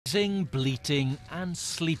Bleating, bleating and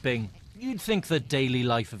sleeping. You'd think the daily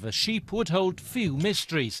life of a sheep would hold few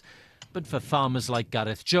mysteries. But for farmers like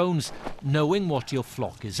Gareth Jones, knowing what your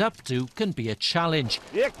flock is up to can be a challenge.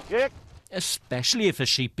 Especially if a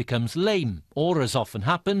sheep becomes lame or, as often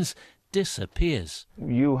happens, disappears.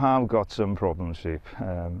 You have got some problem sheep.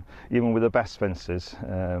 Even with the best fences,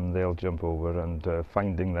 they'll jump over, and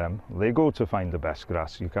finding them, they go to find the best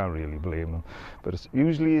grass. You can't really blame them. But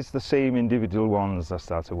usually it's the same individual ones that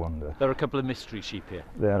start to wander. There are a couple of mystery sheep here.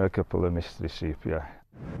 There are a couple of mystery sheep, yeah.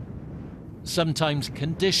 Sometimes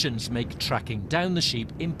conditions make tracking down the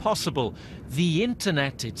sheep impossible. The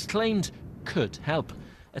internet, it's claimed, could help,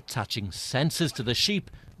 attaching sensors to the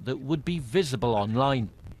sheep that would be visible online.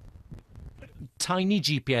 Tiny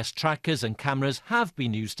GPS trackers and cameras have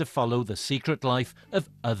been used to follow the secret life of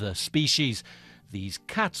other species. These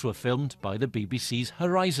cats were filmed by the BBC's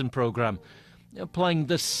Horizon programme. Applying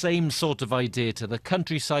the same sort of idea to the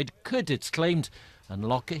countryside could, it's claimed,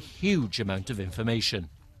 unlock a huge amount of information.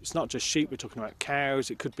 It's not just sheep, we're talking about cows.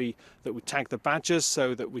 It could be that we tag the badgers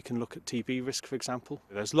so that we can look at TB risk, for example.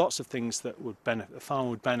 There's lots of things that would benefit, the farmer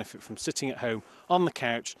would benefit from sitting at home on the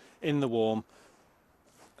couch in the warm,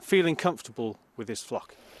 feeling comfortable with his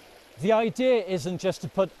flock. The idea isn't just to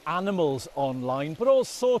put animals online, but all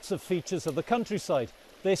sorts of features of the countryside.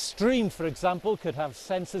 This stream, for example, could have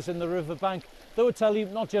sensors in the riverbank that would tell you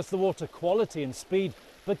not just the water quality and speed,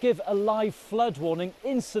 but give a live flood warning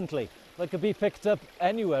instantly that could be picked up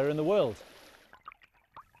anywhere in the world.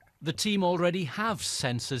 The team already have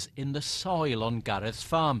sensors in the soil on Gareth's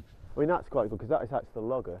farm. I mean, that's quite good because that is actually the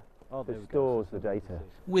logger. It stores the data.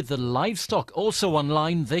 With the livestock also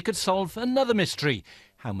online, they could solve another mystery: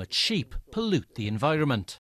 how much sheep pollute the environment.